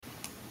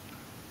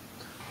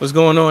What's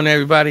going on,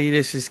 everybody?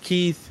 This is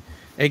Keith,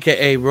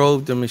 aka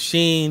Robe the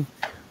Machine,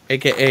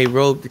 aka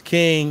Robe the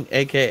King,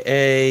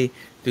 aka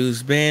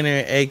Deuce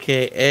Banner,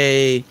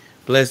 aka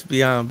Blessed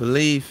Beyond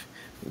Belief.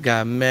 We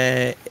got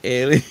mad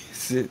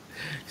aliens.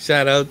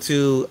 Shout out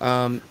to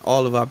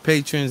all of our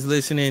patrons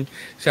listening.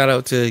 Shout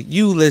out to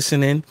you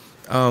listening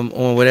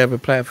on whatever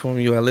platform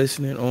you are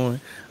listening on.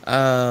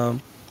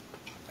 Um,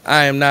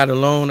 I am not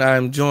alone. I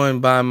am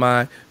joined by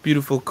my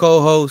beautiful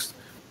co-host,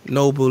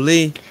 Noble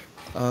Lee,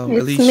 It's me,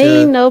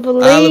 Alicia Noble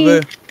Lee.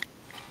 Oliver.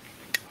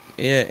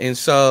 Yeah, and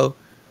so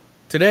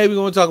today we're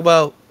going to talk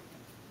about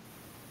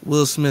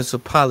Will Smith's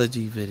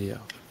apology video.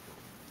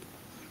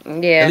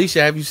 Yeah.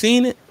 Alicia, have you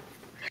seen it?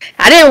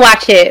 I didn't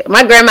watch it.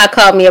 My grandma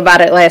called me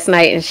about it last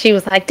night and she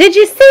was like, "Did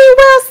you see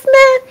Will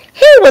Smith?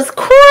 He was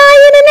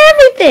crying and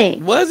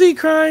everything." Was he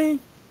crying?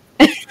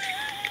 I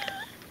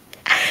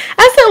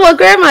said, "Well,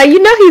 grandma,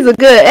 you know he's a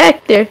good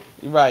actor."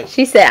 Right.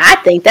 She said, "I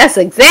think that's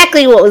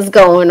exactly what was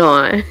going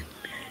on."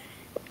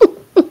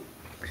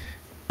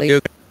 Your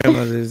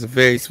grandmother is a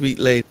very sweet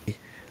lady.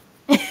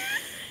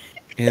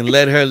 And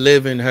let her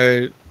live in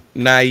her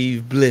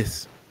naive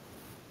bliss.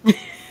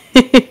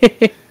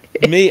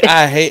 Me,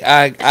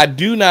 I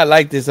do not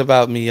like this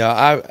about me,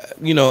 y'all.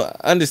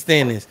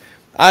 Understand this.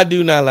 I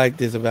do not like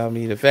this about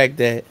me. The fact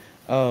that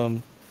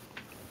I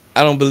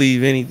don't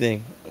believe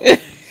anything. I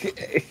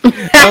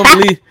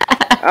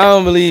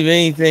don't believe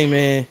anything,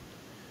 man.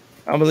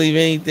 I don't believe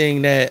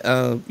anything that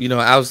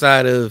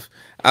outside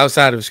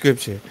of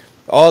scripture.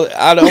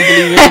 I don't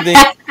believe anything.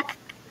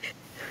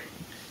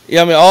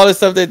 Yeah, I mean all the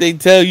stuff that they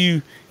tell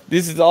you.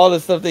 This is all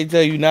the stuff they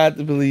tell you not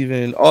to believe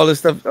in. All the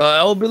stuff I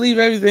don't believe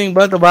everything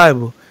but the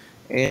Bible,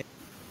 and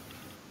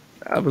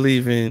I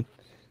believe in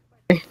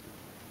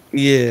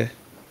yeah,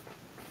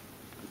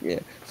 yeah.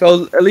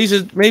 So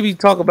Alicia, maybe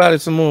talk about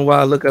it some more while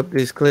I look up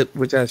this clip,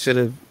 which I should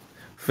have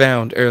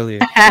found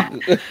earlier.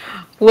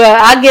 Well,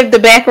 I'll give the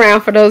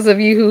background for those of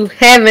you who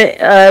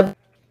haven't.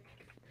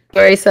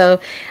 So,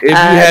 If you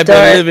have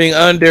been living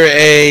under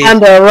a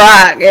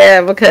rock,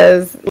 yeah,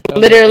 because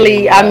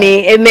literally, I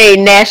mean, it made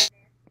national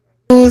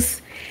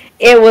news.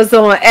 It was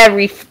on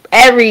every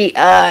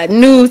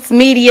news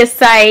media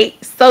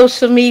site,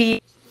 social media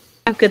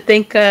you could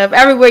think of.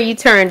 Everywhere you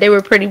turned, they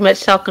were pretty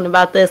much talking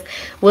about this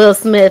Will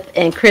Smith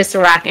and Chris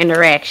Rock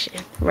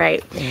interaction,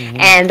 right?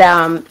 Mm-hmm.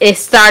 And it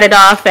started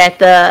off at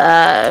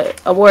the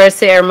award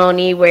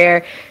ceremony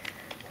where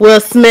Will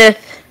Smith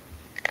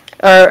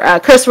or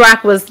Chris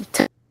Rock was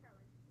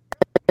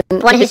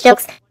one of his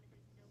jokes,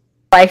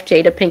 wife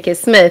Jada Pinkett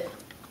Smith,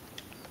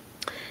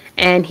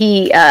 and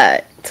he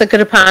took it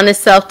upon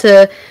himself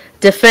to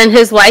defend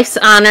his wife's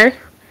honor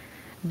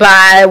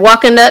by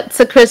walking up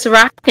to Chris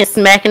Rock and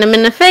smacking him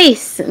in the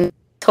face and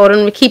told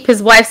him to keep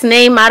his wife's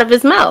name out of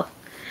his mouth.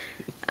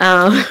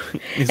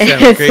 It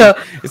sounds crazy.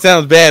 It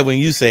sounds bad when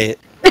you say it.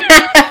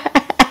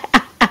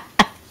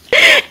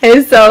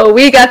 And so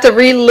we got to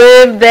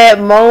relive that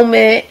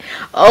moment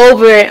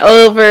over and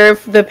over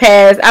for the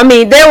past. I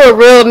mean, there were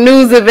real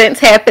news events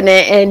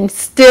happening, and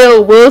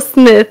still Will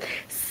Smith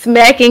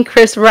smacking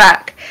Chris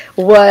Rock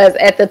was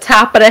at the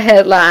top of the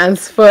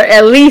headlines for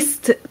at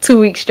least 2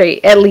 weeks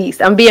straight. At least,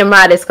 I'm being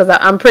modest because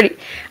I'm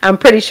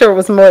pretty sure it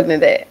was more than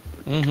that.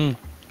 Mm-hmm.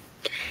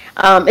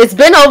 It's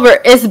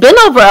been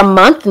over a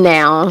month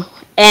now,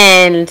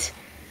 and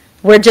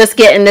we're just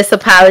getting this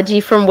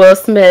apology from Will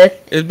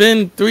Smith. It's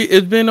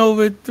been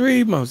over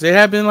 3 months. It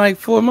happened like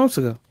 4 months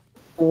ago.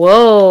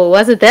 Whoa,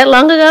 was it that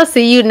long ago?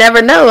 See, you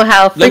never know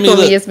how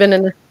frequently it's been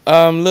in the...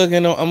 I'm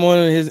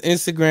on his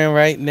Instagram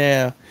right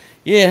now.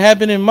 Yeah, it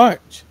happened in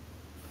March.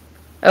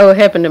 Oh, it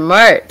happened in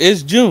March.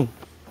 It's June.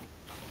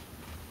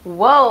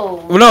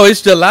 Whoa. Well, no,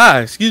 it's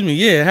July. Excuse me.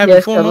 Yeah, it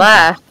happened 4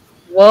 months ago.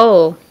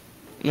 Whoa.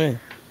 Man.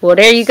 Well,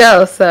 there you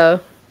go. So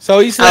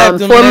he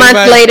slapped him. 4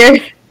 months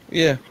later.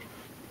 Yeah.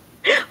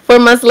 4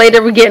 months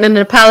later, we're getting an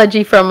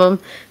apology from him.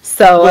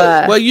 So,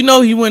 well,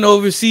 he went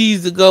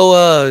overseas to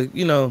go,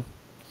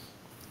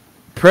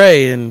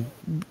 pray and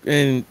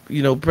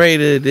pray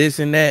to this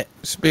and that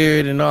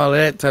spirit and all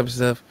that type of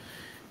stuff.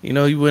 He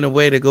went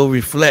away to go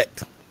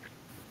reflect.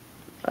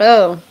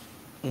 Oh.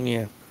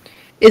 Yeah.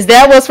 Is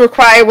that what's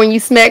required when you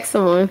smack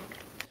someone?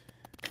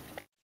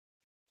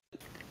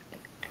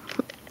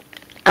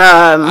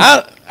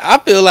 I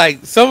feel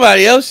like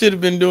somebody else should have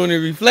been doing the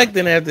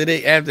reflecting after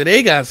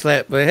they got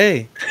slapped, but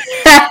hey.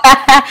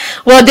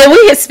 Well,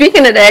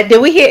 speaking of that,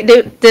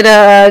 did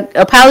a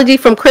apology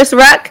from Chris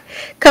Rock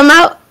come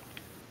out?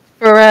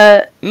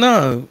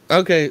 No.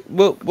 Okay.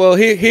 Well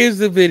here's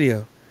the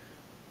video.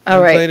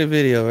 All right. Play the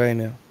video right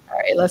now. All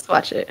right, let's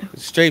watch it.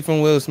 Straight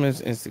from Will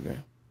Smith's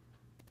Instagram.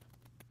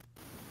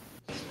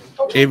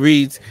 It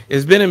reads,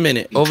 "It's been a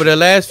minute. Over the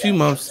last few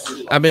months,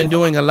 I've been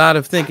doing a lot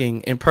of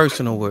thinking and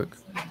personal work.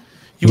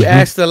 You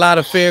asked a lot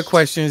of fair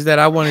questions that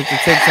I wanted to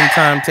take some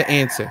time to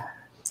answer.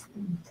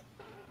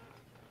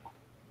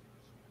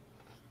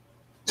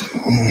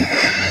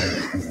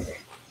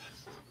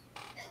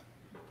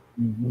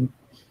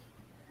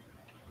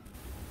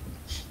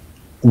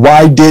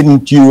 Why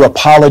didn't you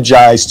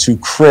apologize to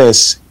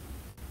Chris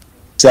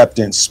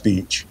acceptance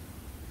speech?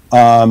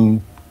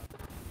 Um,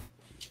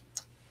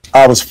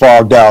 I was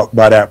fogged out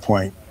by that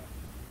point.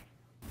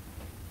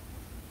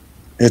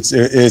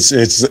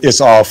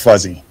 It's all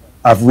fuzzy.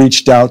 I've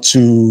reached out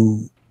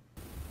to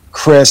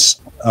Chris,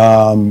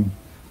 and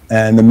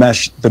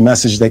the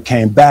message that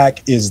came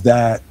back is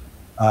that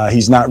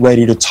he's not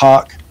ready to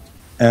talk,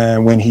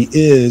 and when he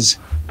is,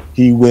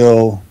 he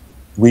will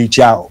reach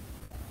out.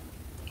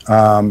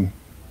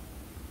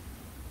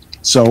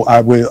 So I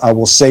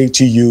will say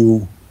to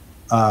you,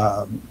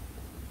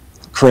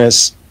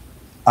 Chris,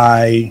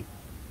 I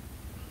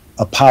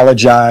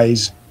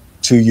apologize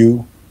to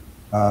you.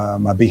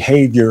 My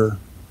behavior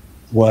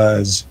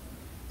was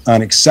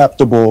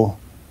unacceptable,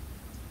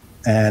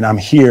 and I'm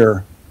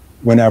here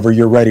whenever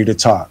you're ready to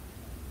talk.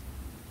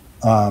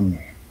 I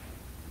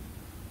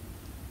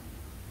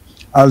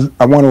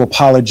want to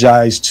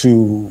apologize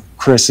to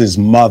Chris's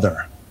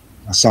mother.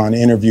 I saw an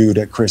interview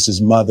that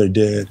Chris's mother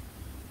did,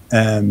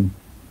 and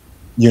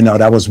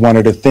that was one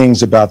of the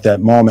things about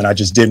that moment. I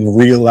just didn't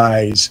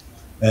realize,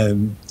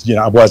 and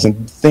I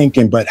wasn't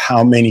thinking, but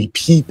how many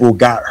people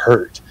got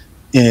hurt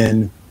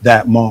in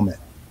that moment.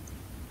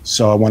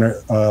 So I want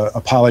to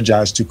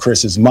apologize to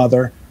Chris's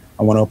mother.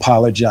 I want to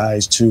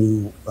apologize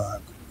to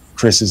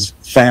Chris's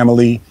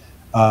family,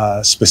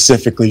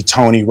 specifically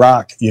Tony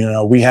Rock.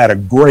 We had a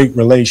great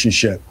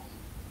relationship.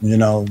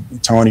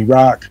 Tony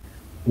Rock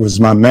was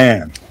my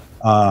man,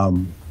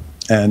 and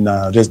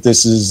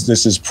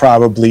this is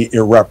probably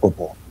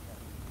irreparable.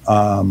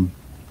 I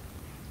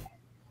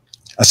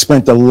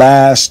spent the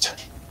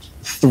last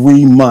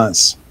 3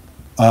 months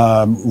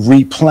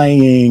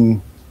replaying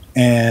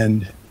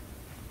and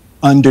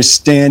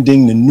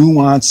understanding the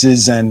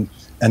nuances and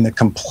the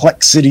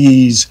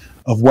complexities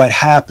of what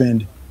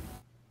happened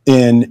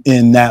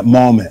in that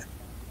moment.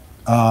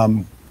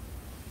 And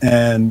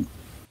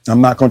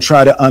I'm not going to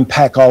try to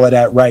unpack all of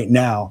that right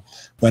now,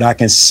 but I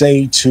can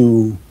say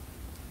to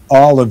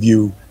all of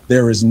you,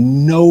 there is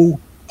no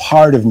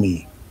part of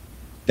me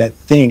that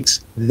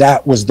thinks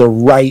that was the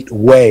right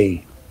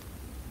way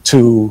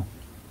to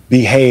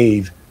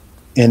behave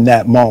in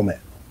that moment.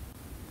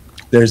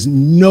 There's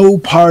no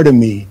part of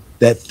me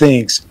that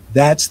thinks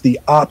that's the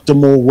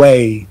optimal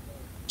way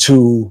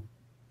to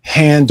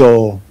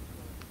handle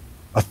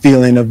a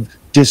feeling of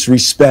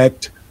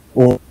disrespect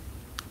or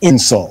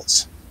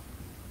insults.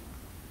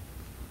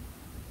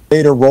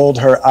 Ada rolled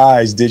her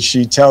eyes. Did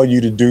she tell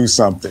you to do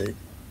something?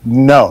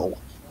 No.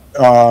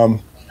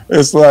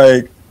 It's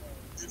like,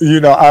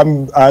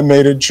 I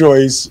made a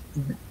choice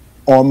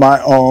on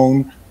my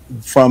own,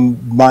 from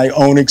my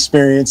own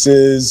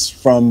experiences,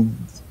 from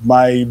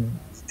my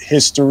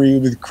history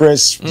with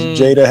Chris.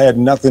 Jada had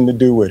nothing to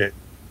do with it.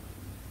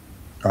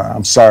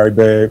 I'm sorry,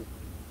 babe.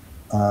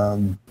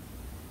 And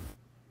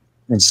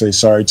say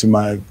sorry to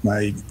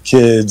my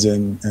kids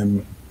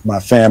and my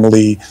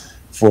family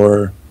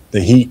for the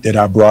heat that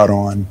I brought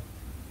on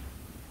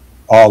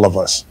all of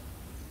us.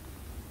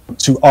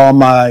 To all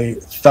my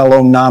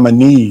fellow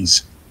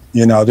nominees,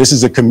 this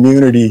is a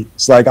community.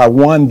 It's like I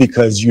won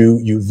because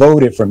you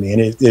voted for me,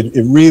 and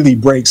it really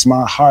breaks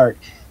my heart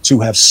to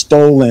have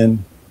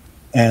stolen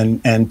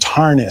and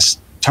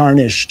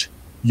tarnished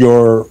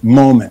your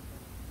moment.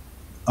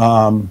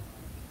 I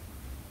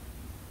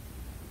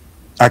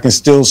can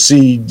still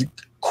see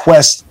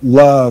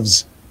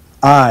Questlove's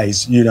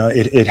eyes.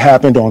 It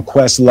happened on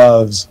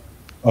Questlove's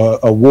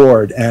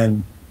award,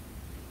 and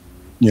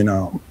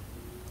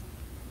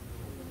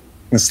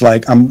it's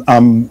like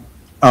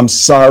I'm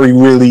sorry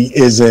really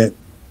isn't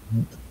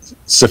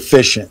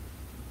sufficient.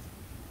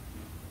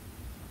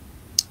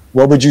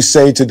 What would you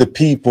say to the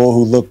people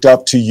who looked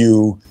up to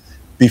you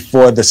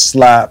before the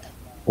slap,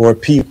 or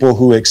people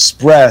who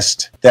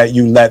expressed that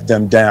you let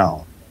them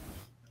down?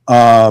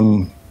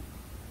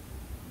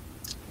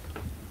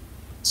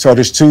 So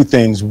there's two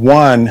things.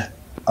 One,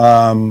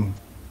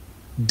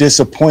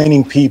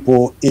 disappointing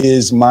people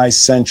is my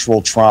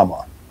central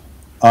trauma.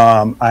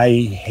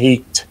 I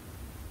hate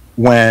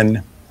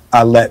when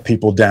I let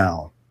people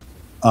down.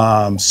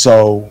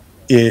 So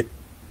it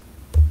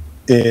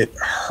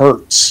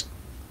hurts.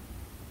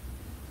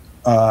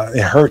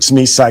 It hurts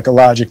me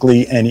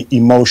psychologically and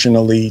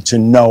emotionally to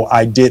know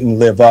I didn't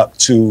live up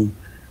to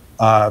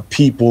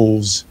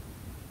people's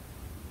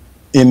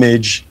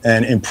image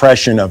and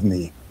impression of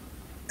me.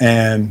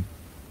 And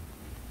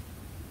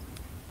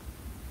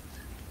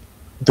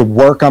the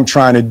work I'm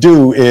trying to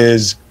do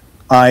is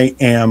I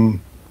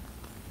am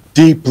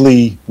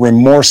deeply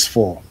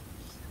remorseful,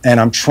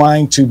 and I'm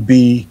trying to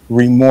be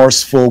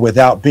remorseful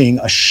without being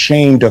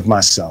ashamed of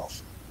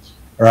myself,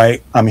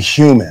 right? I'm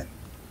human,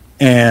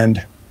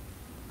 and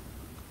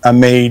I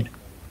made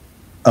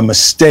a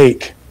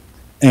mistake,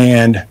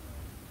 and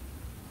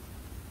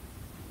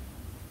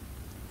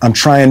I'm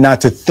trying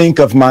not to think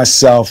of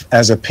myself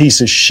as a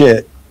piece of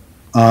shit.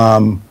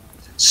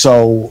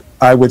 So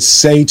I would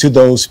say to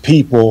those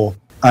people,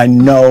 I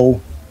know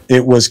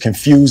it was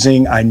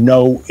confusing. I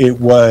know it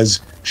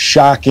was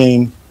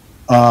shocking.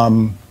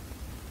 But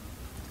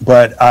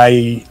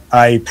I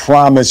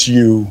promise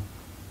you,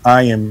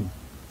 I am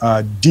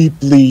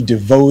deeply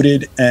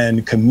devoted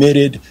and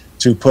committed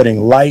to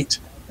putting light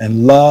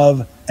and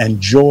love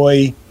and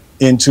joy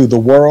into the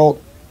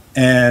world.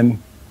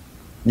 And,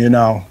 you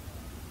know,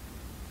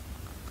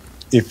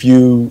 if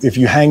you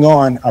hang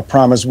on, I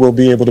promise we'll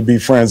be able to be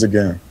friends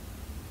again.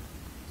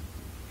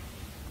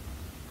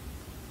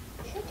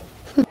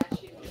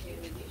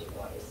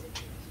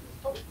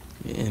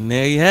 And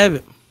there you have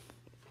it.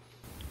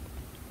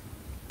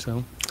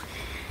 So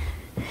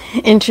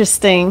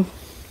Interesting.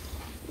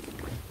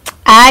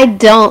 I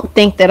don't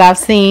think that I've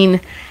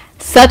seen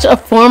such a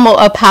formal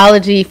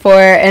apology for,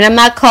 and I'm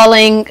not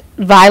calling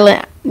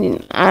violent.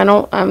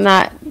 I'm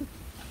not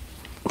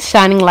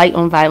shining light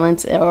on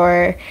violence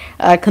or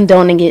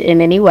condoning it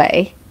in any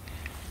way.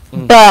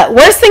 But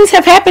worse things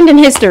have happened in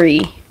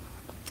history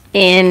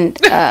and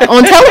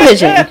on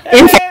television.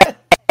 In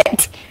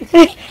fact,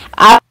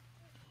 I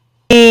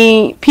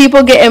mean,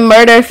 people getting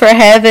murdered for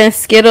having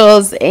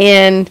Skittles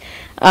and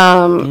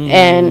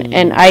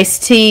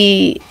iced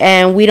tea,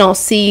 and we don't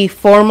see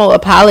formal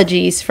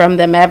apologies from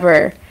them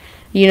ever.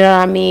 You know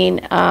what I mean?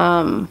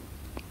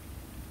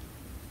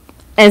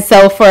 And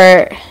so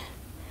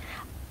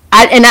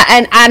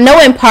I know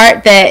in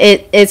part that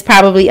it is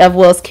probably of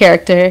Will's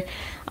character.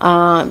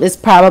 It's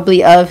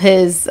probably of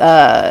his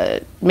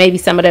maybe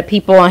some of the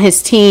people on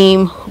his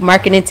team,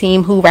 marketing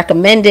team, who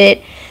recommend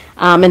it.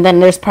 And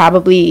then there's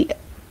probably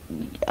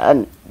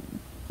a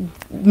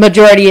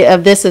majority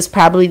of this is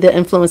probably the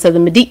influence of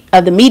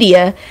the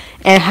media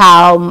and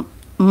how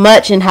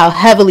much and how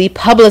heavily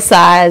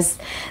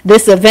publicized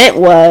this event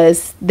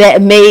was,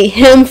 that made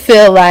him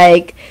feel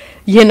like,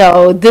 you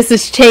know, this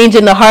is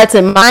changing the hearts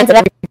and minds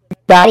of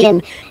everybody,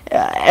 and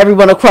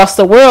everyone across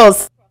the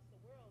world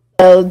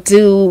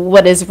do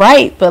what is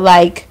right. But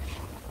like,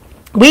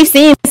 we've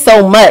seen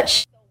so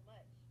much,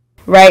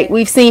 right?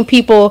 We've seen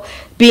people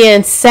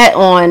being set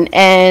on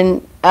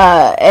and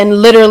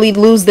literally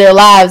lose their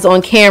lives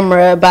on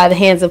camera by the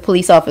hands of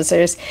police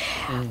officers.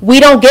 We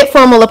don't get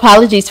formal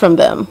apologies from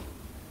them.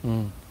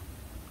 And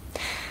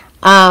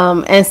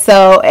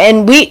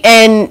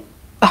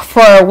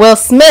for Will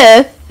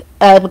Smith,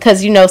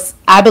 because, you know,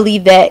 I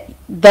believe that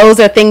those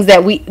are things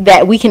that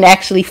we can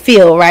actually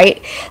feel,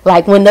 right?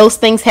 Like when those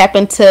things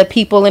happen to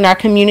people in our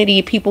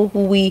community, people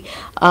who we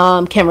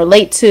can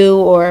relate to,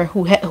 or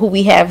who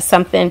we have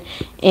something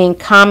in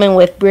common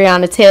with.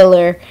 Breonna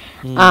Taylor,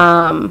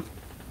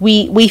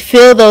 we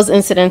feel those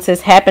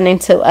incidences happening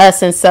to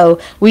us, and so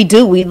we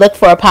look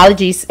for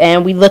apologies,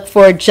 and we look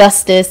for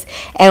justice,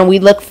 and we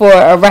look for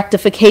a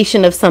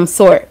rectification of some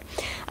sort.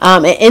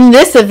 In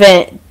this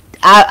event,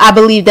 I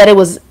believe that it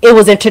was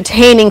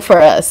entertaining for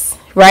us,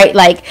 right?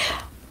 Like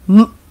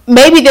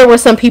maybe there were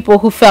some people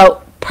who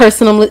felt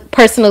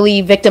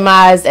personally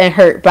victimized and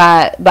hurt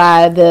by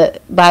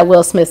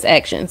Will Smith's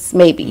actions,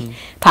 maybe,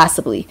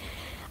 possibly,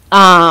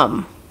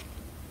 but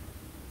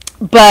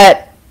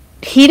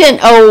he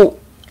didn't owe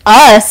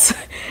us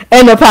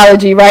an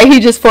apology, right? He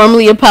just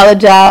formally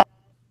apologized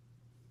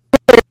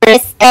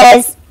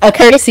as a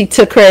courtesy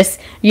to Chris.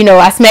 You know,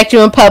 I smacked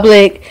you in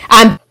public.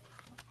 I'm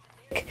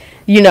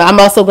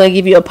also going to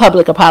give you a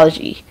public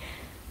apology.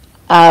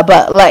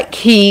 But like,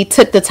 he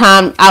took the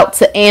time out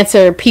to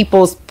answer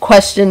people's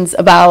questions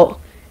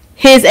about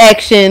his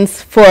actions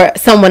for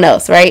someone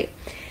else, right?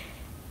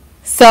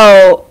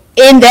 So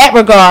in that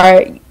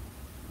regard,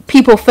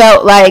 people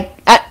felt like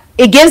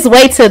it gives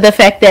way to the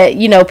fact that,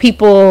 you know,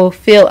 people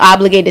feel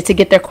obligated to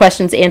get their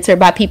questions answered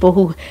by people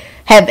who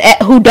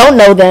don't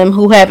know them,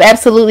 who have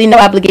absolutely no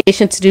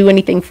obligation to do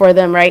anything for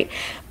them, right?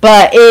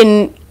 But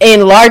in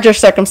larger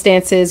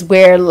circumstances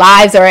where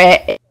lives are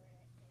at,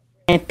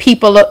 and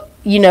people,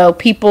 you know,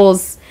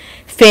 people's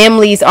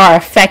families are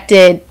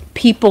affected,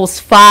 people's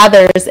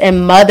fathers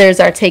and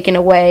mothers are taken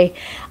away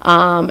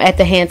at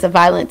the hands of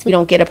violence, we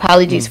don't get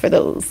apologies for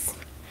those.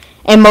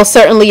 And most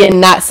certainly in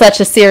not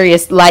such a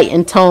serious light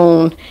and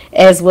tone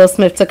as Will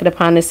Smith took it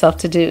upon himself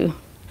to do.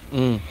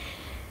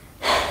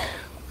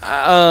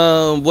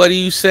 What do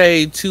you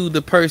say to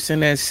the person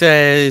that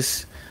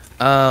says,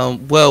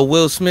 well,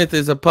 Will Smith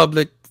is a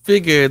public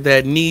figure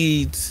that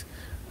needs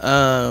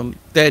to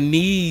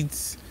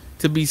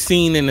be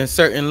seen in a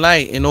certain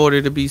light in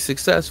order to be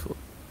successful?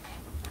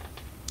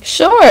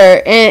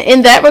 Sure. And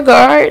in that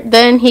regard,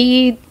 then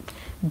he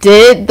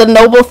did the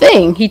noble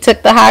thing. He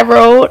took the high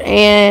road,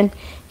 and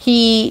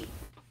he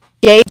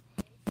gave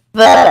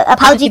the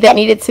apology that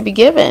needed to be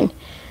given.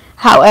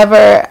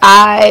 However,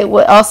 I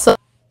would also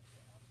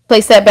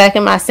place that back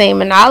in my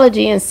same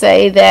analogy and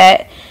say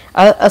that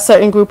a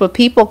certain group of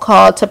people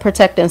called to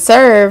protect and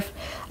serve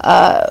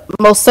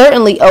most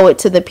certainly owe it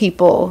to the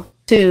people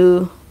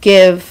to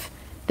give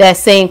that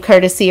same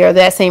courtesy or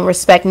that same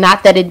respect.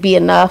 Not that it'd be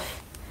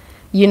enough,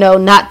 you know,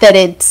 not that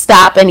it'd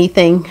stop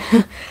anything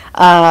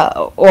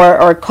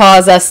or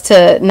cause us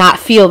to not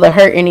feel the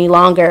hurt any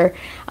longer.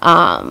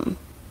 But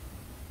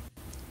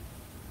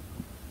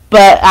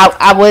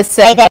I would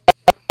say that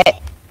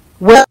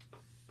Will,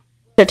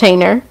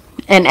 entertainer,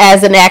 and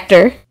as an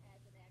actor,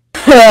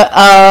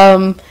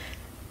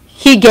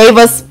 he gave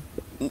us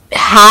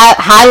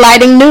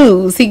highlighting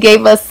news. He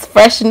gave us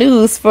fresh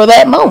news for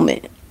that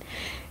moment.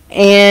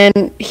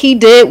 and he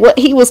did what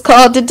he was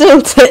called to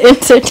do to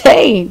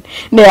entertain.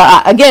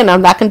 Now, again,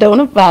 I'm not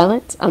condoning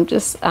violence. I'm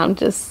just saying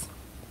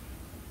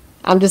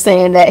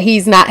that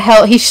he's not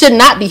held. He should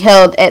not be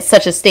held at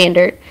such a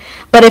standard.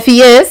 But if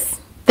he is,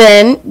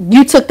 then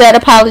you took that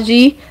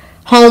apology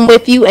home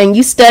with you and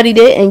you studied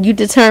it and you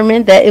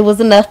determined that it was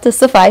enough to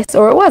suffice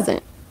or it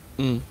wasn't.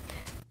 Mm.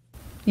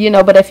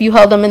 But if you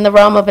held him in the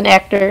realm of an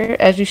actor,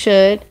 as you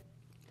should,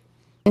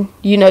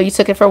 you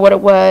took it for what it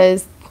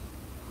was.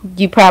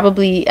 You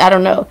probably, I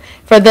don't know.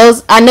 For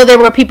those, I know there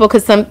were people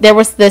because there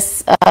was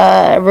this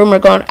rumor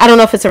going. I don't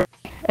know if it's I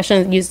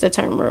shouldn't use the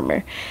term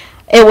rumor.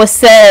 It was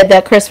said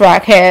that Chris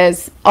Rock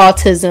has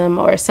autism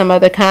or some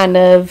other kind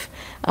of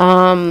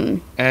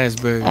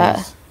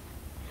Asperger's.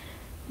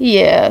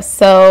 Yeah,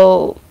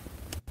 so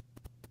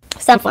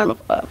some form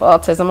of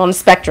autism on the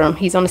spectrum.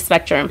 He's on the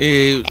spectrum,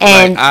 and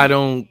like I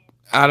don't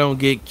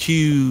get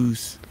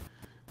cues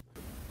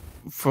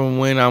from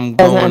when I'm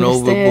going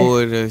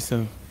overboard or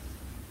something.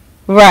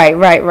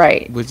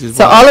 Right. Which is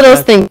so all of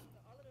those things.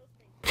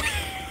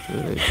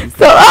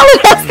 So all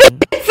of those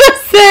things are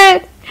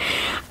said,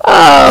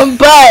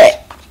 but.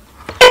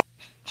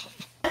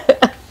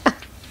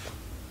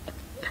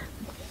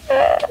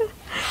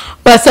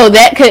 But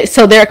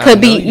there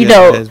could be,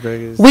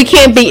 we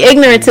can't be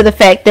ignorant to the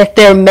fact that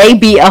there may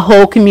be a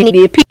whole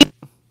community of people.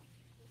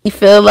 You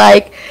feel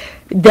like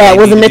that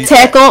was an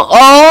attack on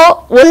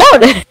all. Well, no,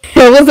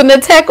 it was an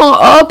attack on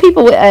all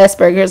people with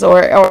Asperger's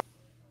or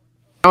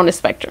on the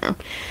spectrum.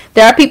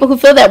 There are people who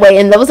feel that way,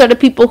 and those are the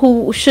people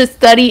who should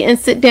study and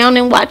sit down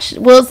and watch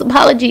Will's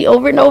apology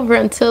over and over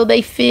until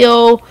they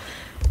feel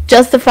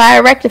justified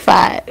or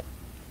rectified.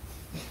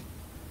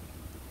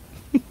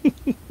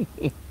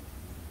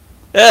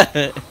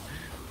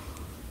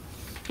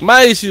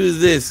 My issue is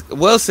this.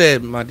 Well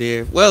said, my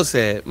dear. Well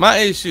said. My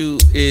issue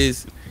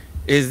is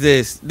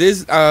this.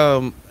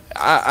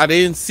 I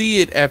didn't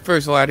see it at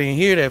first, or I didn't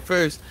hear it at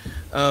first.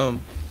 I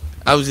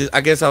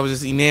guess I was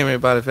just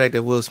enamored by the fact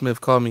that Will Smith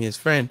called me his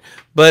friend.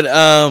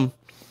 But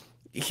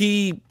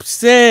he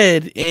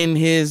said in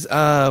his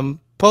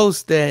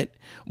post that,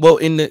 well,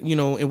 in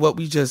what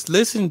we just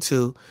listened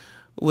to,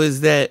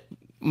 was that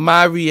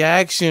my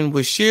reaction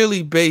was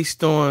surely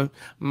based on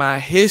my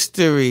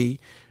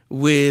history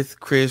with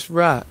Chris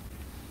Rock.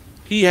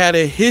 He had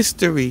a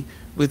history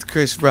with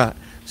Chris Rock.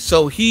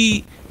 So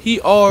he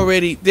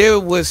already, there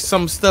was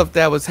some stuff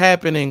that was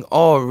happening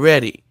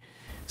already.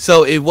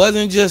 So it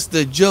wasn't just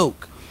a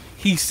joke.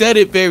 He said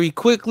it very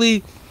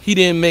quickly. He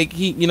didn't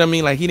he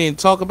didn't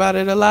talk about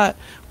it a lot,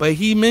 but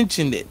he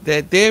mentioned it,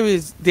 that there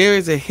is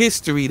a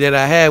history that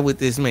I had with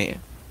this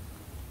man.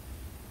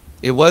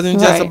 It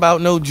wasn't just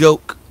about no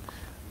joke.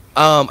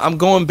 I'm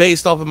going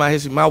based off of my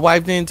history. My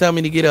wife didn't tell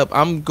me to get up.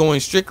 I'm going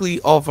strictly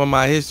off of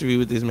my history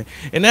with this man.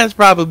 And that's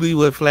probably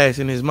what flashed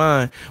in his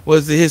mind,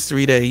 was the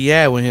history that he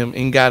had with him,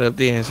 and got up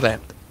there and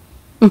slapped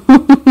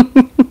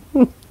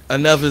him.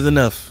 Enough is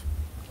enough.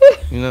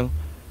 He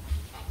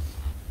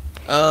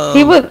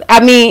was,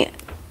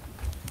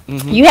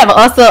 you have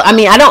also,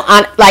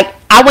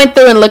 I went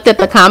through and looked at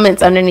the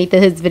comments underneath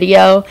of his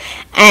video,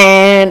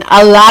 and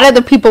a lot of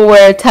the people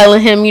were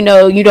telling him, you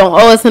don't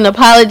owe us an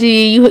apology.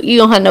 You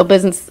don't have no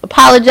business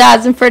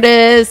apologizing for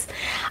this.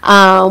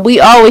 We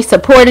always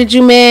supported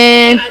you,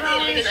 man.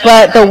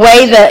 But the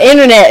way the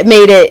internet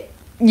made it,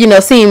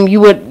 seem you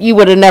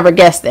would have never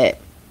guessed it.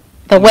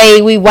 The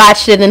way we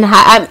watched it, and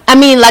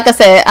like I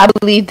said, I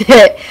believe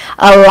that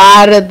a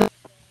lot of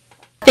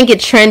I think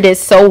it trended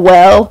so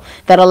well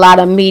that a lot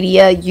of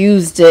media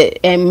used it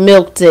and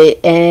milked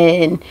it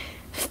and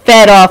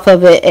fed off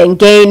of it and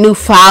gained new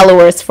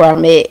followers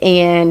from it,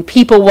 and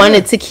people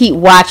wanted to keep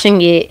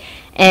watching it.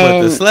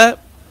 And what, the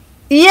slap?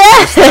 Yeah,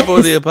 the slap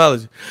or the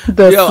apology?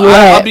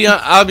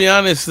 I'll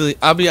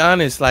be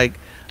honest. Like,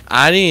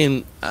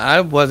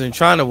 I wasn't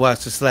trying to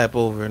watch the slap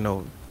over and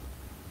over.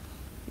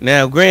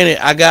 Now, granted,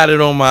 I got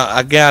it on my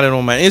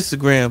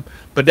Instagram,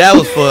 but that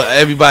was for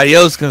everybody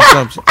else's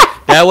consumption.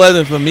 That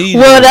wasn't for me.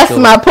 Well, that's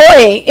my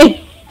point.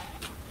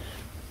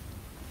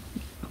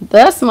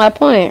 That's my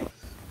point.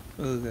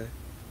 Okay.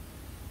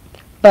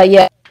 But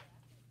yeah,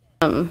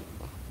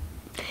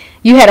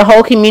 you had a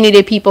whole community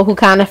of people who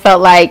kind of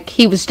felt like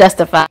he was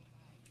justified.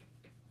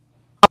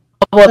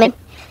 Woman,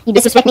 you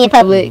disrespect me in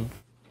public,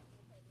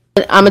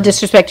 I'm gonna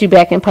disrespect you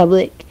back in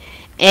public.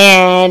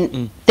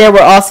 And there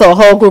were also a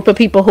whole group of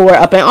people who were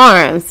up in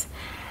arms.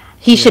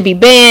 He should be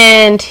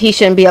banned. He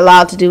shouldn't be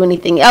allowed to do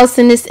anything else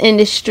in this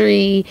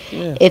industry.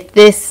 Yeah. If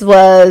this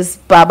was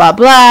blah, blah,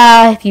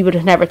 blah, if you would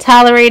have never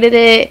tolerated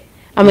it.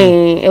 I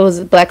mean, it was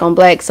black on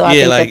black, so I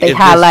think that they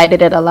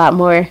highlighted it a lot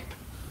more.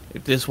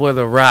 If this were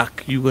The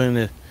Rock, you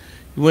wouldn't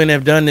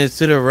have done this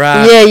to The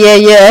Rock.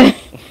 Yeah.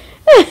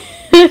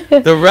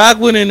 The Rock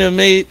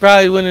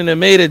probably wouldn't have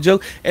made a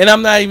joke. And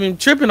I'm not even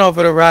tripping off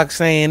of The Rock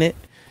saying it,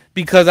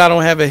 because I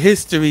don't have a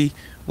history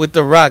with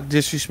The Rock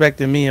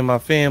disrespecting me and my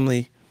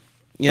family.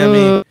 You know what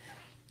I mean?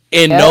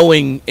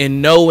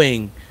 And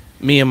knowing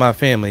me and my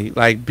family,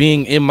 like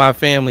being in my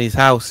family's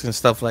house and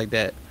stuff like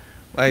that.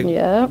 Like,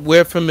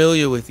 we're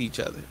familiar with each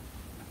other.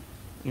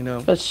 You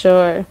know. For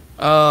sure.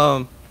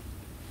 Um,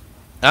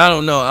 I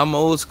don't know. I'm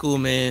old school,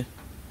 man.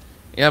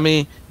 I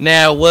mean,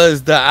 now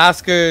was the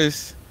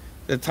Oscars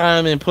the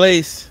time and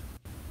place?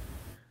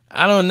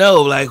 I don't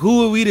know. Like,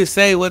 who are we to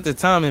say what the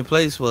time and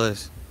place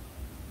was?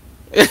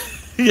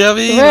 You know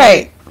what I mean?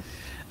 Right. Like,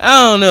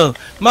 I don't know.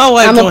 My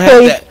wife I'm don't gonna have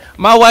pull you. to.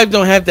 My wife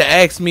don't have to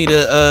ask me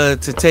to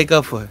take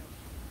up for her.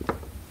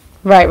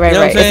 Right, You right, know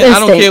what I'm right. It's saying? I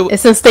don't care. instinct.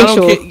 It's I don't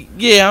instinctual. care.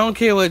 Yeah, I don't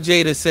care what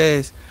Jada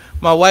says.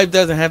 My wife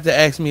doesn't have to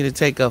ask me to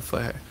take up for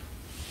her.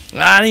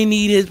 I didn't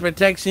need his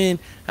protection.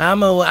 I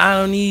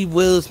don't need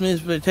Will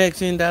Smith's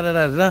protection. Da da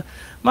da da.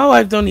 My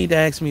wife don't need to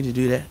ask me to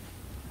do that.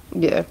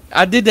 Yeah.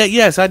 I did that.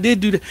 Yes, I did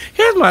do that.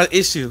 Here's my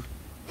issue.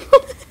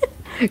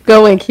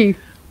 Go in, Keith.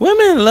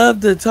 Women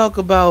love to talk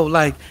about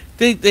like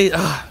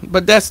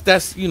but that's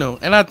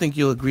and I think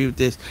you'll agree with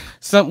this.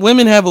 Some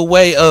women have a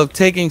way of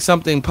taking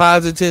something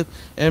positive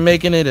and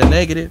making it a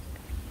negative.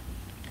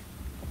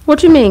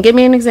 What you mean? Give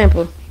me an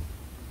example.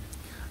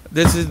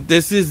 This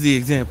is the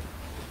example.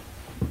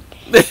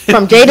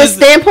 From Jada's this,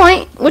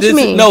 standpoint, what you this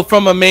mean? no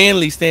from a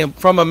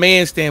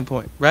man's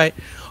standpoint, right?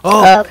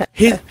 Oh, Okay.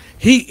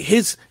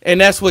 his and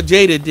that's what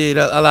Jada did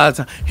a lot of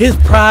times. His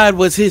pride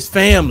was his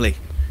family.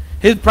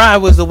 His pride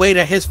was the way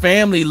that his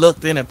family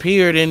looked and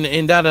appeared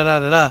and da da da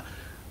da da.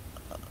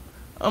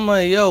 I'm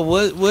like, yo,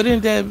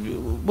 wouldn't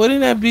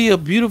that be a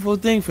beautiful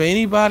thing for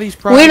anybody's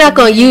pride? We're not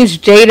gonna use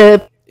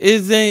Jada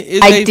Is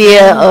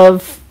idea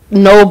of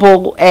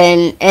noble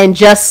and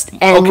just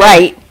and Okay.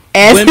 right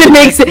as Women it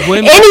makes that- it.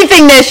 women-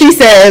 Anything that she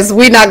says,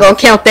 we're not gonna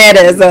count that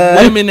as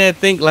women that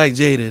think like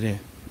Jada? Then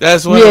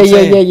that's what Yeah, I'm yeah,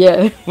 saying.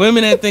 yeah, yeah.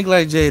 Women that think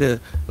like Jada,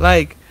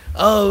 like,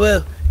 oh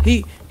well,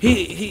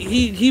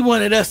 he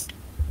wanted us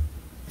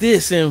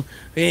this and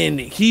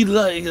he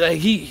like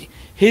he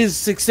his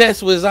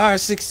success was our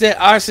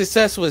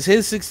success was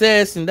his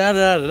success and da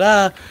da da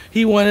da.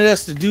 He wanted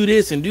us to do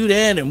this and do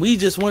that and we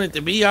just wanted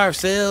to be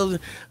ourselves.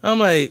 I'm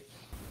like,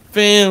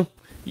 fam,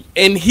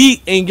 and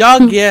y'all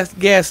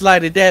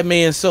gaslighted that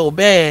man so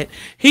bad.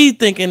 He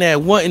thinking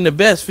that wanting the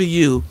best for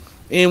you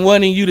and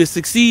wanting you to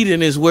succeed in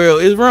this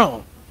world is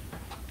wrong.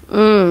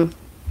 Mm.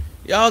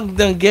 Y'all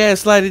done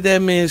gaslighted that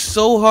man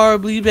so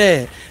horribly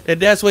bad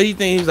that's what he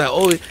thinks. He's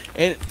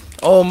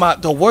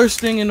like, the worst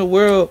thing in the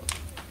world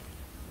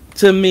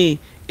to me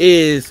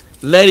is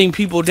letting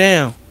people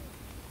down.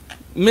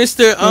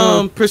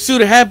 Mr.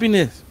 Pursuit of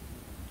Happiness.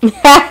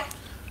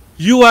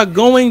 You are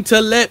going to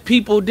let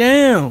people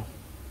down.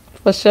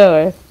 For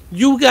sure.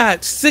 You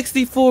got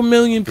 64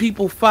 million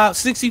people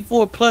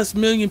 64 plus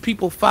million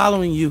people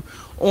following you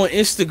on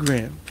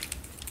Instagram.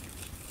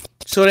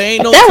 So there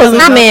ain't no That was telling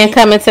my how man many-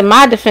 coming to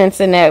my defense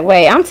in that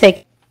way. I'm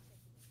taking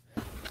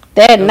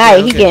that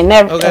night. He getting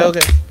that. Okay.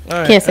 All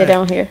right, Can't say all right.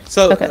 down here.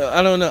 So Okay.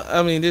 I don't know.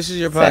 I mean, this is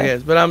your Sorry.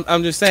 podcast, but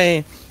I'm just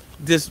saying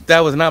that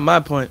was not my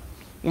point.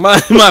 My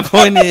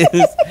point is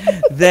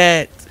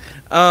that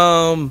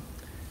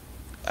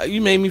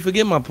you made me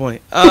forget my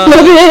point.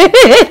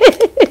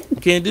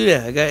 Can't do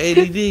that. I got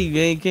ADD.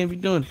 You can't be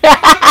doing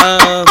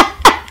it.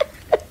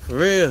 For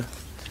real.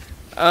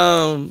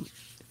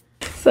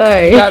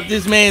 Sorry. Got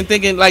this man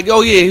thinking like,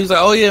 oh yeah, he was like,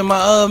 oh yeah,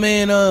 my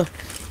man,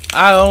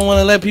 I don't want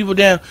to let people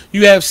down.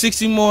 You have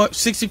 64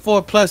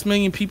 plus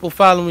million people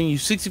following you,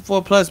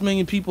 64 plus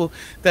million people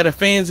that are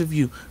fans of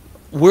you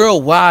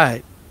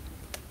worldwide.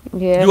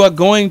 Yeah. You are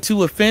going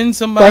to offend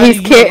somebody.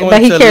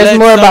 But he cares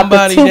more about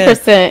the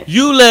 2%.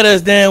 You let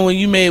us down when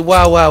you made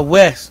Wild Wild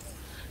West.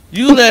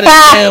 You let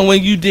us down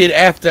when you did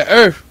After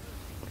Earth.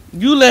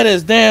 You let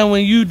us down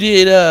when you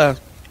did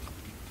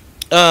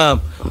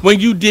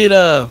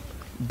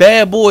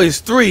Bad Boys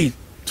 3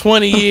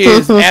 20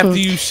 years after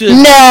you should.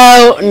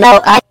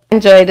 No, I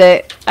enjoyed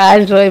it. I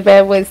enjoyed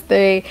Bad Boys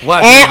 3.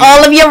 Watch and it.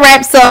 all of your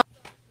rap songs.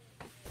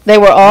 They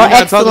were all We're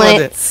not talking about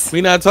that. excellent.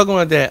 We're not talking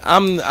about that.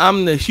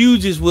 I'm the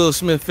hugest Will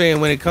Smith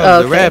fan when it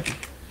comes to rapping.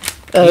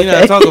 Okay. We're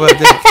not talking about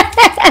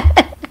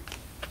that.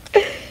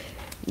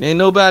 Ain't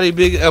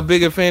nobody a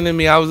bigger fan than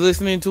me. I was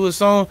listening to a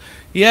song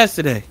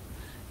yesterday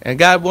and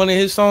got one of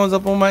his songs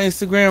up on my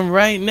Instagram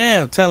right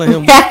now telling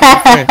him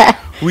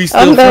we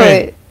still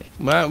friends.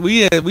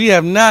 We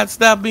have not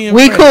stopped being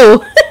We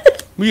friends. cool.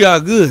 We are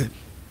good.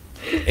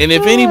 And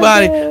if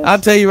anybody, I'll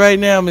tell you right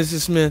now, Mr.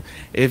 Smith,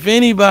 if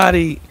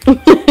anybody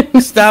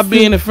stop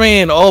being a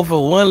friend off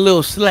of one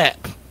little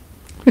slap.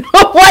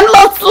 One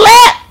little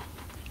slap.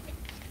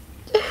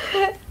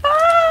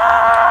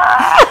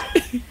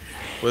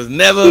 Was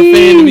never a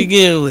fan to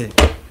begin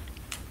with.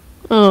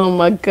 Oh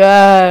my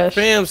gosh.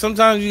 Fam,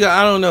 sometimes you got,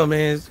 I don't know,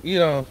 man.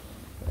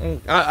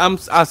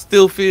 I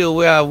still feel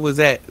where I was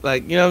at.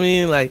 Like, you know what I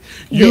mean? Like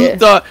you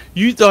thought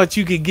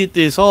you could get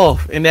this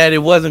off and that it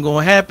wasn't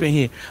gonna happen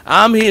here.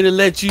 I'm here to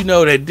let you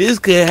know that this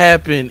could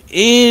happen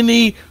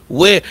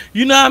anywhere.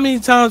 You know how many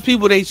times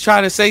people they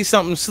try to say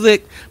something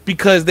slick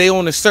because they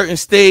on a certain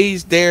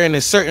stage, they're in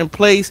a certain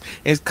place,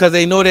 and because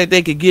they know that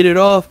they could get it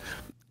off.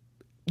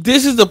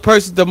 This is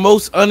the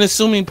most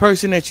unassuming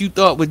person that you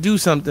thought would do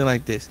something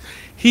like this.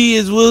 He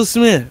is Will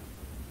Smith.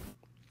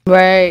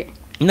 Right.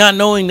 not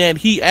knowing that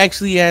he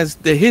actually has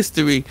the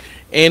history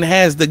and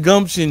has the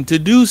gumption to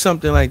do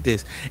something like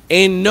this,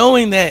 and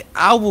knowing that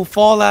I will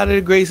fall out of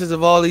the graces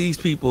of all of these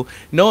people,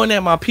 knowing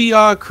that my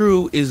PR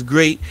crew is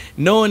great,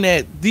 knowing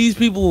that these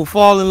people will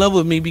fall in love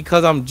with me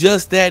because I'm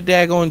just that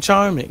daggone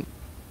charming.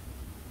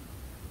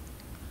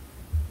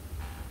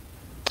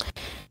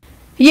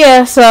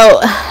 Yeah, so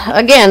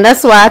again,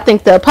 that's why I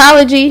think the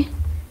apology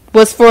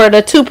was for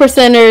the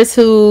 2%ers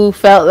who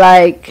felt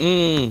like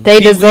they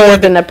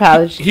deserved an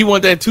apology. He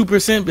want that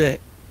 2% back.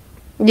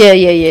 Yeah.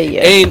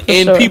 And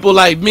sure. people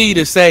like me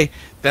to say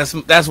that's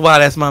why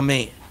that's my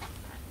man.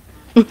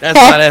 That's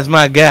why that's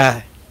my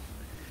guy.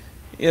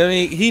 You know what I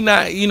mean? He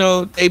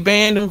not, they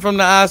banned him from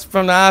the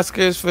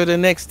Oscars for the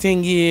next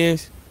 10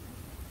 years.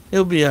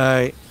 He'll be all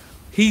right.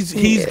 He's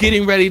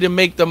getting ready to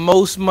make the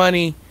most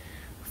money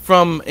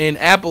from an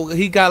Apple.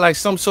 He got like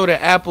some sort of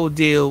Apple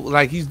deal.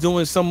 Like he's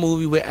doing some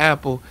movie with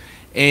Apple.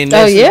 And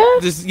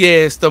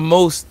it's the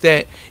most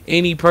that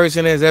any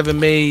person has ever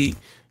made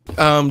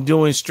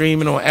doing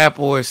streaming on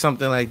Apple or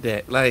something like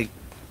that. Like,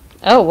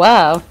 oh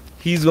wow,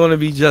 he's gonna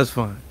be just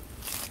fine.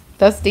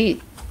 That's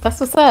deep. That's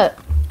what's up.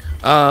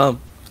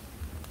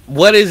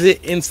 What is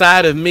it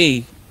inside of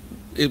me,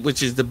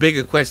 which is the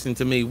bigger question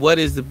to me? What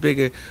is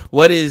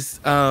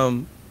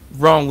wrong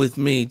with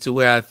me to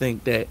where I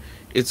think that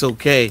it's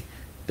okay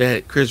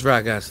that Chris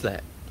Rock got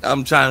slapped?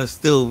 I'm trying to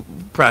still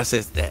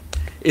process that.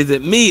 Is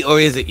it me or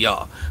is it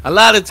y'all? A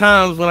lot of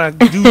times when I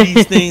do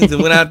these things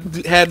and when I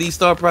have these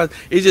thought process,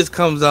 it just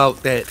comes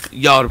out that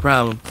y'all the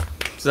problem.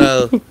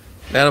 So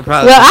that'll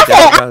probably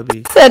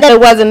be. I said that it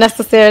wasn't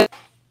necessarily.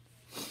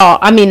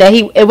 I mean that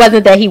it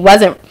wasn't that he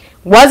wasn't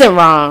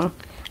wrong.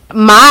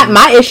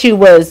 My issue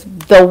was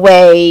the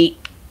way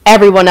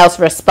everyone else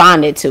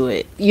responded to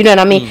it. You know what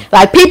I mean?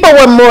 Like people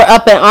were more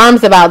up in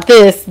arms about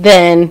this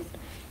than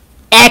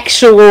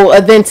actual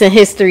events in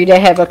history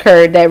that have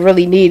occurred that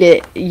really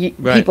needed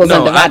people's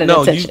undivided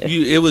attention.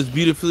 It was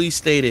beautifully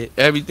stated.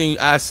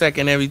 I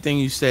second everything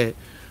you said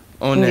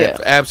on that.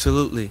 Yeah.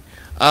 Absolutely.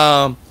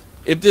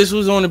 If this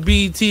was on the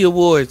BET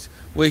Awards,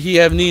 would he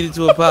have needed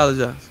to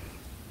apologize?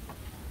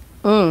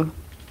 If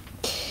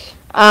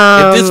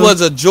this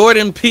was a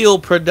Jordan Peele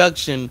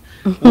production,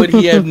 would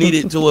he have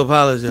needed to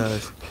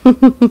apologize?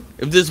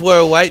 If this were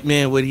a white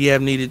man, would he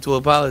have needed to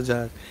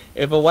apologize?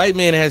 If a white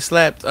man had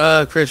slapped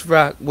Chris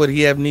Rock, would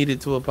he have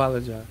needed to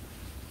apologize?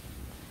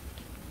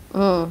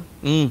 I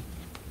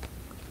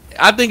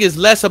think it's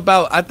less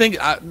about. I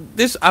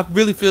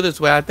really feel this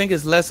way. I think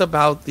it's less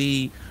about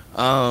I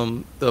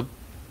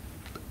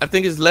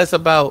think it's less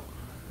about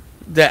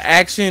the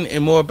action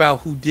and more about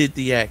who did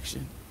the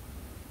action.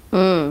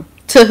 To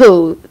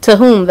who? To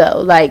whom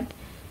though? Like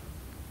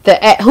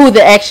who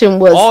the action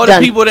was. All the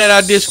people that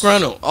are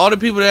disgruntled.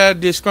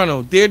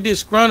 They're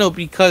disgruntled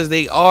because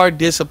they are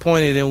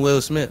disappointed in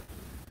Will Smith.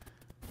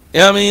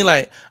 You know what I mean?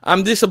 Like,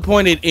 I'm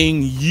disappointed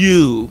in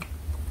you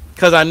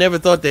because I never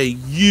thought that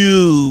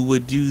you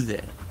would do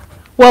that.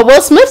 Well,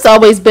 Will Smith's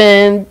always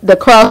been the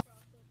cross.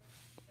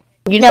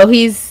 You know,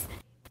 he's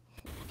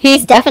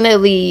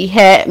definitely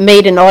had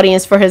made an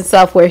audience for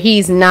himself where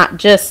he's not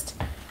just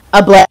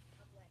a black.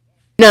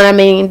 You know what I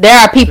mean? There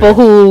are people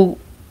who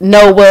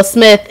know Will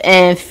Smith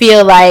and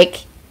feel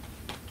like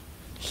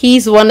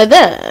he's one of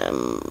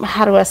them.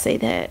 How do I say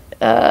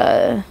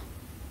that?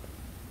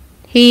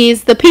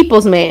 He's the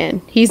people's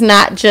man. He's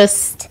not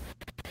just,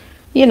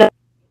 in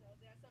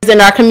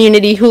our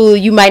community who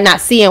you might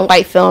not see in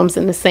white films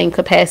in the same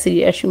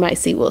capacity as you might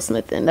see Will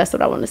Smith in. That's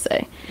what I want to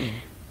say.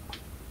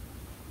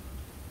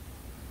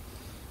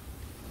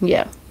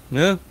 Yeah.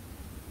 Yeah.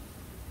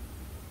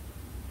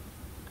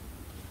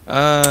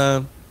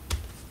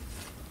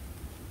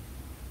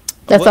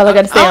 That's all I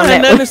got to say on that. I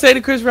have nothing to say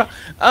to Chris Rock.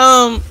 Fam,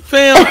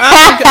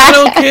 I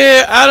don't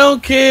care. I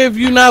don't care if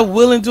you're not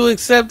willing to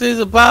accept his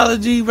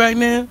apology right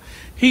now.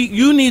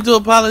 You need to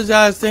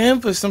apologize to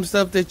him for some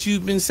stuff that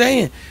you've been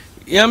saying.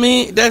 You know what I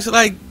mean? That's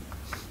like,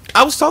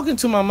 I was talking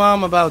to my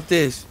mom about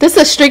this. This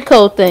is a street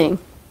code thing.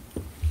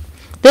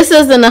 This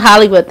isn't a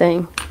Hollywood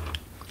thing.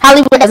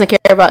 Hollywood doesn't care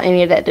about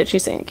any of that you're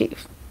saying,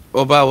 Keith.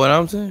 About what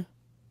I'm saying?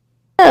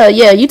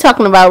 Yeah, you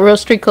talking about real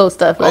street code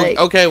stuff. Like,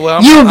 okay,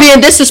 well, you were being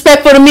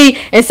disrespectful to me,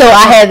 and so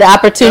I had the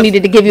opportunity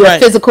to give you a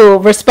physical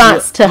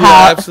response to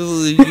how.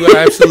 You are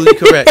absolutely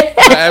correct.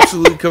 You're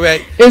absolutely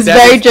correct. It's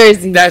very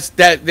Jersey.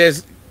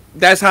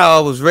 That's how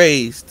I was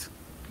raised.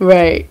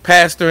 Right.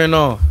 Pastor and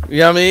all. You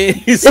know what I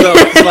mean? So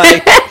it's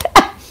like,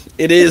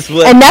 it is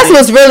what. And that's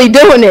what's really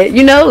doing it.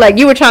 Like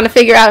you were trying to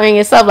figure out in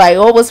yourself, like,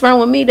 oh, what's wrong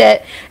with me?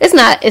 That it's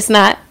not.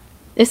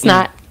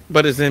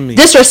 But it's in me.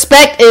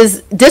 Disrespect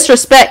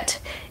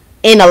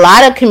in a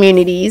lot of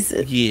communities.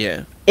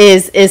 Yeah.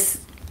 Is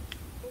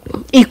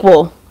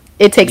equal.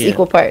 It takes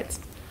equal parts.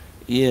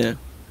 Yeah.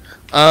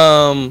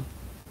 But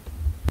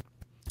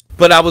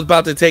I was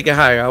about to take it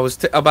higher. I was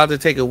about to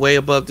take it way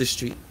above the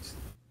streets.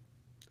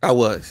 I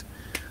was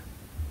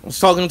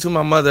talking to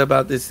my mother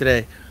about this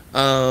today.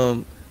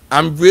 I'm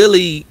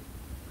really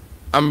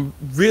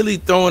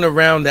throwing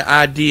around the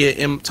idea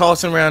and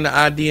tossing around the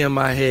idea in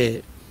my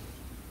head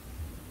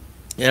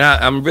and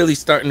I'm really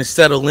starting to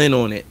settle in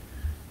on it.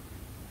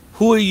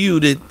 Who are you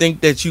to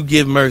think that you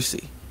give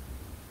mercy?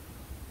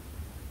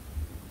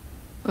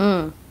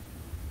 Mm.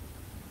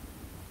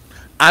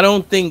 I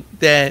don't think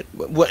that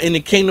in the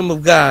kingdom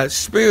of God,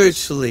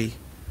 spiritually,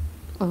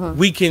 Mm-hmm.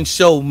 we can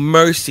show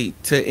mercy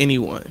to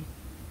anyone.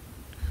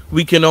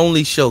 We can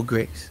only show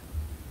grace.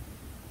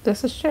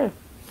 This is true.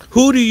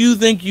 Who do you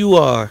think you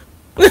are?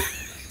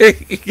 You know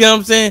what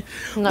I'm saying?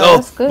 No, Oh,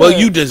 that's well,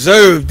 you good.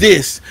 deserve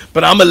this,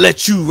 but I'm going to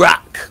let you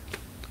rock.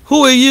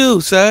 Who are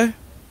you, sir?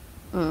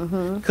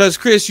 Mm-hmm. Because,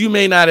 Chris, you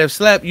may not have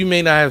slapped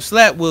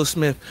Will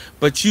Smith,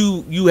 but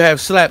you have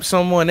slapped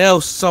someone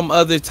else some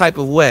other type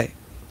of way,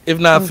 if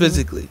not Mm-hmm.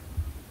 physically.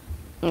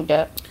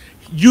 Yep.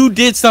 You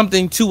did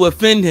something to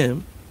offend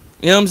him.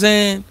 You know what I'm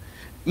saying?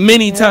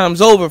 Many Yep.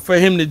 times over for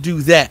him to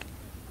do that.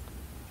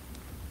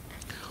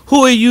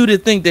 Who are you to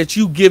think that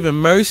you give him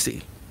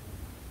mercy?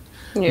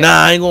 Nah, Yeah.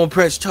 I ain't gonna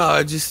press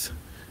charges.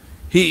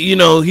 He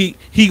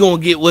gonna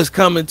get what's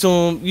coming to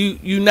him.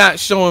 You not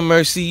showing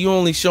mercy. You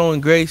only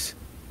showing grace.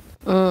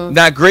 Mm.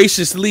 Not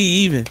graciously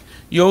even.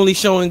 You're only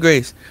showing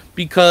grace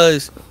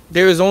because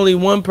there is only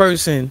one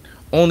person,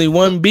 only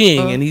one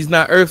being, Mm. and he's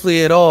not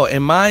earthly at all,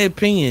 in my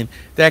opinion,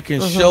 that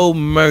can Mm-hmm. show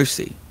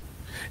mercy.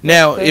 That's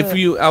Now, if good.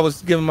 you, I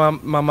was giving my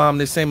mom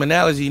the same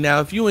analogy. Now,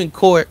 if you in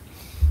court,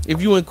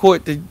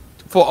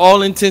 for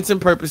all intents and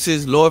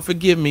purposes, Lord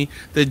forgive me,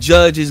 the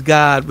judge is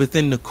God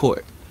within the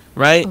court,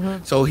 right?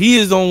 Mm-hmm. So he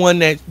is the one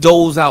that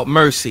doles out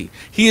mercy.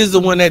 He is the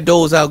one Mm-hmm. that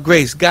doles out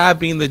grace. God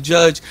being the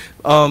judge,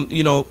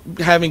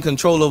 having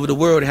control over the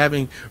world,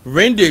 having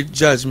rendered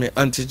judgment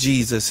unto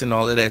Jesus and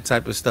all of that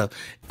type of stuff.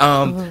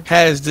 Mm-hmm.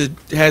 Has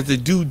the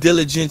due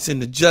diligence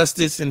and the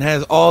justice and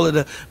has all of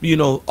the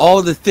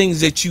all the things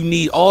that you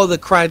need, all the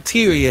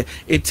criteria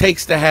it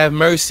takes to have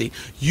mercy.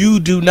 You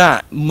do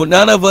not.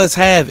 None of us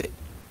have it.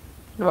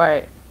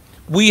 Right.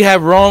 We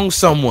have wronged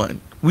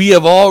someone. We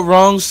have all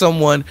wronged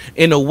someone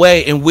in a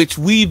way in which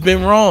we've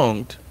been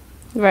wronged.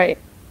 Right.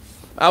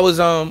 I was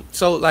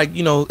so like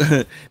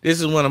this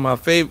is one of my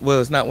favorite. Well,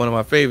 it's not one of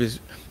my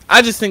favorites.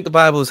 I just think the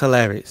Bible is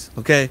hilarious.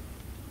 Okay,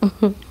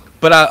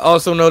 but I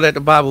also know that the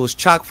Bible is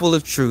chock full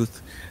of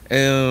truth,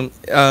 and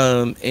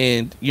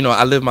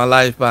I live my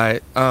life by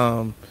it.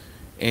 And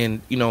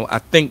I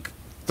think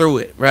through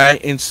it, right?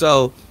 And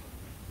so,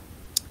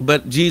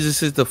 but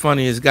Jesus is the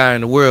funniest guy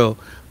in the world,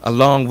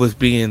 along with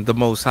being the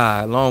Most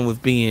High, along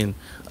with being,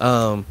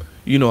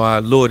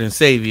 our Lord and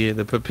Savior,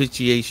 the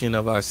propitiation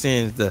of our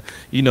sins. The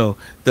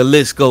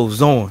list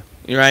goes on,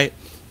 right?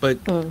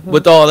 But Mm-hmm.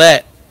 with all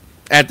that,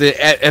 after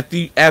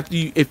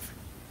you, if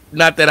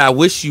not that I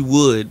wish you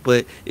would,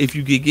 but if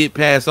you could get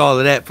past all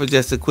of that for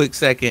just a quick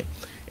second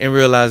and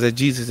realize that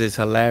Jesus is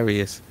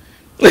hilarious.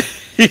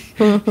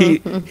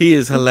 he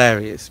is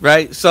hilarious,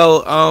 right?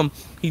 So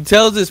he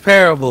tells this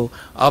parable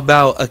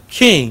about a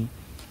king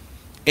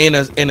and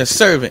a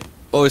servant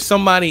or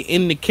somebody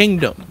in the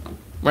kingdom,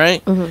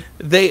 right? Mm-hmm.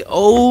 They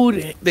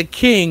owed the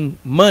king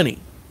money.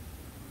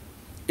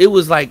 It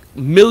was like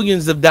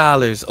millions of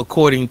dollars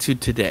according to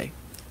today,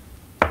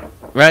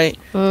 right?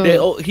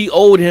 Mm. He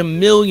owed him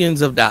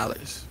millions of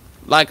dollars,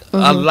 like a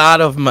Mm-hmm.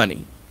 lot of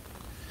money.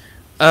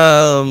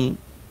 Um,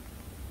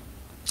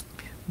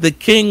 the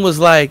king was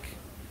like,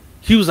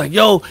 he was like,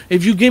 "Yo,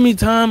 if you give me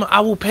time,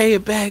 I will pay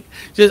it back.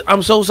 Just,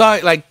 I'm so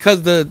sorry." Like,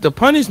 cause the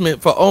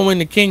punishment for owing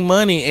the king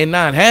money and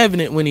not having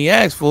it when he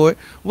asked for it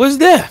was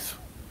death.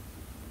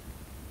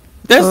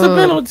 That's the Mm.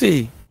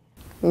 penalty.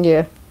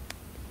 Yeah.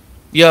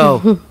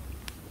 Yo,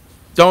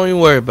 don't even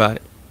worry about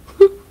it.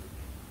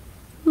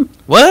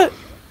 What?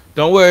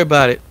 Don't worry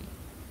about it.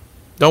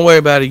 Don't worry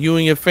about it. You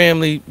and your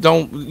family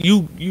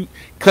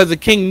cause the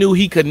king knew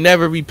he could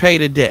never repay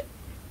the debt.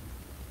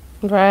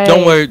 Right.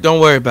 Don't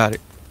worry about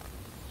it.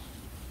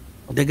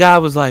 The guy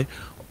was like,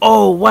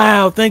 "Oh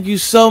wow, thank you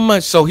so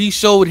much." So he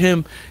showed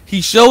him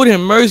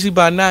mercy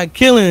by not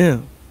killing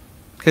him,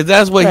 because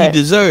that's what he Right.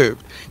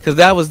 deserved. Because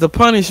that was the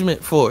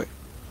punishment for it.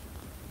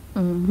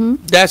 Mm-hmm.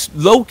 That's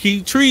low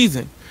key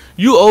treason.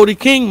 You owe the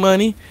king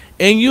money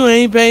and you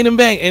ain't paid him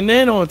back, and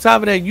then on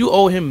top of that, you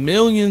owe him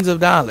millions of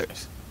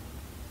dollars.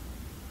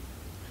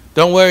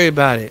 Don't worry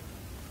about it.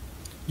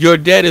 Your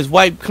debt is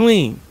wiped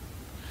clean.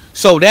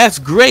 So that's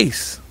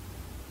grace.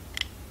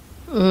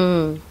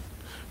 Mm.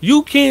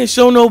 You can't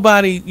show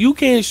nobody. You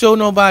can't show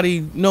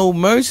nobody no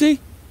mercy.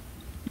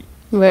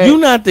 Right. You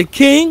not the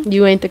king.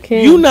 You ain't the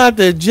king. You not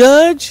the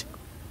judge.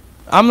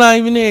 I'm not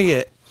even there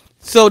yet.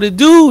 So the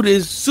dude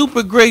is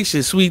super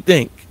gracious, we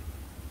think.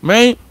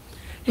 Right?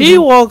 He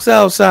walks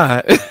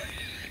outside.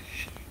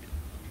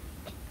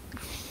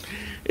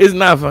 It's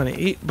not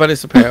funny, but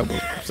it's a parable.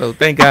 So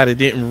thank God it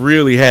didn't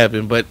really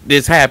happen, but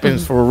this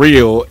happens for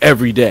real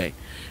every day.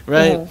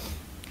 Right? Mhm.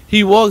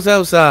 He walks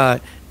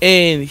outside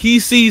and he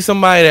sees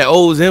somebody that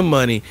owes him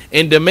money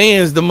and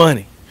demands the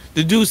money.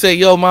 The dude say,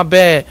 "Yo, my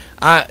bad."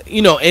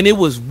 And it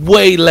was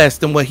way less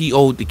than what he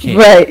owed the king.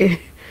 Right.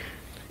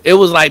 It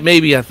was like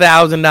maybe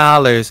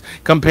 $1,000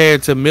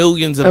 compared to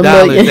millions of A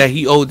dollars million. that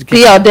he owed the The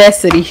king.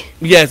 audacity.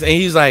 Yes, and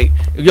he's like,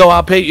 "Yo,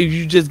 I'll pay you. If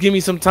you just give me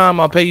some time,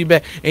 I'll pay you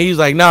back." And he's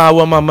like, "Nah, I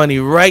want my money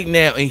right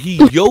now." And he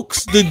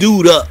yokes the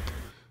dude up.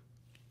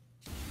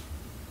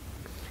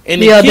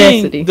 And The the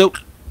king, audacity.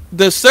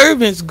 the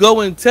servants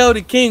go and tell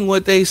the king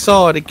what they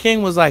saw. The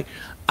king was like,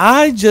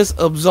 "I just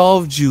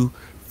absolved you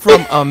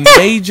from a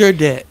major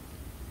debt."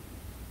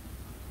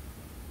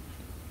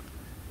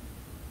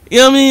 You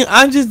know what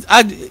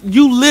I mean?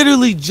 You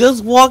literally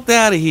just walked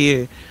out of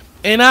here,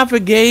 and I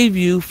forgave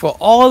you for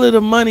all of the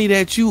money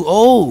that you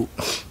owed.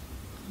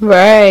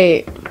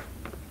 Right.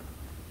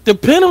 The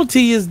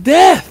penalty is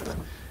death.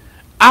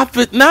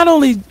 Not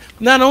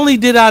only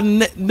did I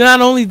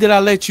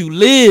let you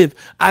live,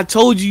 I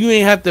told you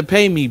ain't have to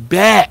pay me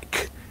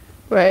back.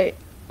 Right.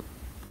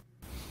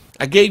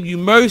 I gave you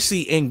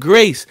mercy and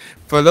grace.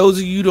 For those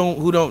of you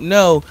who don't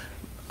know,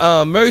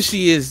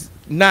 mercy is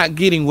not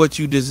getting what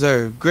you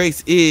deserve.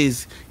 Grace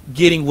is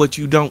getting what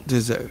you don't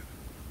deserve.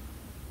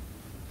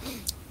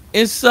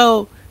 And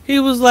so he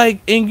was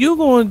like, and you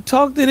going to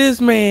talk to this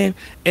man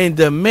and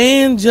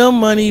demand your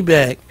money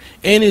back,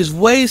 and it's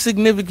way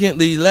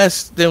significantly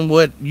less than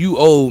what you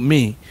owe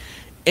me,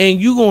 and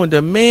you going to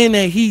demand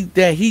that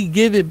he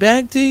give it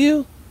back to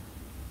you?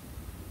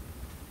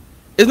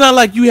 It's not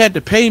like you had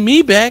to pay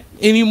me back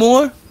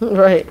anymore.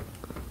 Right.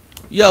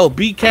 Yo,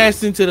 be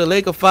cast into the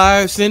lake of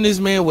fire. Send this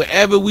man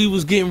wherever we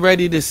was getting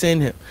ready to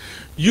send him.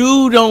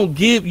 You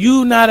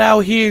not out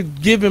here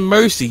giving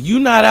mercy. You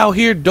not out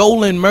here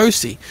doling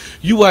mercy.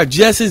 You are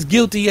just as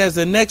guilty as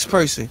the next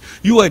person.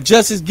 You are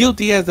just as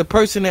guilty as the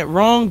person that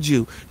wronged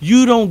you.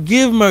 You don't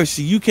give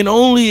mercy. You can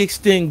only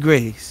extend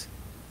grace.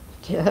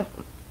 Yeah.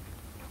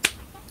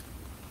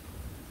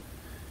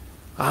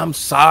 I'm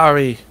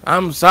sorry.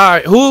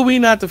 Who are we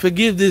not to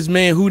forgive this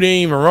man who didn't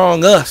even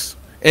wrong us?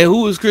 And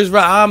who is Chris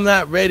Rock? I'm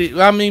not ready.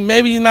 I mean,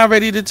 maybe he's not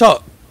ready to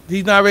talk.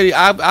 He's not ready.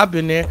 I've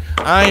been there.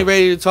 I ain't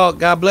ready to talk.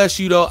 God bless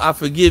you though. I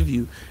forgive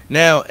you.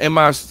 Now, am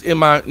I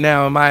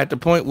at the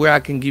point where I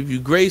can give you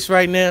grace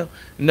right now?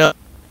 No.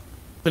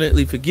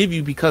 Definitely forgive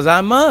you because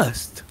I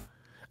must.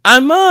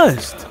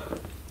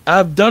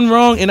 I've done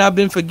wrong and I've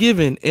been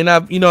forgiven, and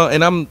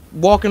I'm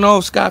walking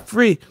off scot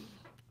free.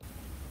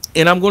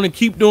 And I'm going to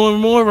keep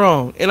doing more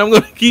wrong, and I'm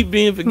going to keep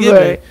being forgiven,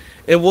 Right.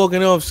 and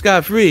walking off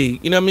scot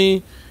free. You know what I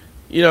mean?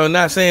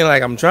 Not saying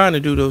like I'm trying to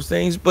do those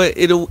things, but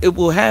it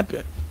will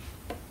happen.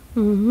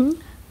 Mm-hmm.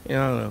 I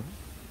don't know.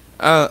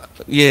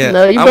 Yeah.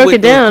 No, you I'm broke with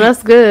it down. those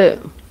That's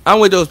good. I'm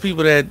with those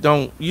people that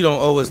you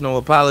don't owe us no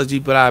apology,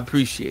 but I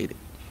appreciate it.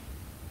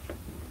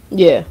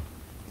 Yeah.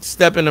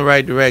 Step in the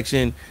right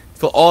direction.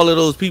 For all of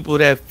those people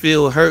that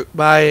feel hurt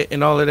by it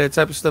and all of that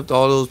type of stuff, to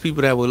all those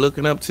people that were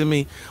looking up to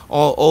me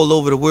all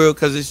over the world,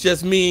 because it's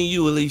just me and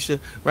you, Alicia,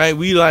 right?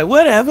 We like,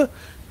 whatever.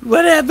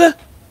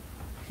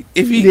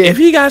 If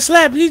he got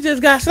slapped, he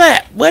just got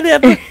slapped.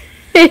 Whatever.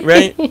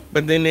 Right?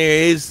 But then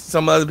there is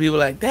some other people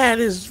like, that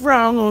is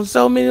wrong on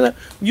so many levels.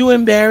 You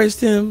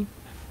embarrassed him.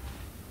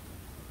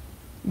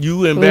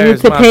 You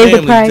embarrassed my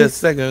family just a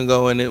second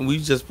ago, and then we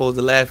just supposed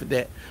to laugh at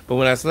that. But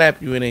when I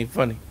slap you, it ain't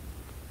funny.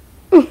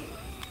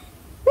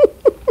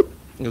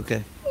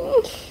 Okay.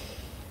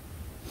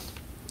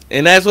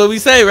 And that's what we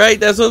say, right?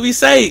 That's what we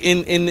say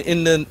in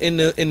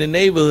the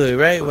neighborhood,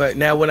 right? But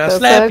now when I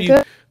slap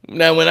you,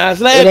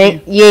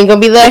 you ain't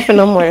gonna be laughing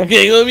no more. it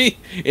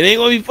ain't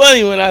gonna be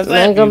funny when I slap you.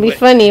 It ain't gonna be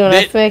funny when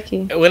I smack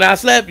you. When I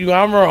slap you,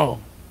 I'm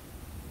wrong.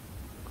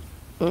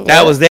 That was that.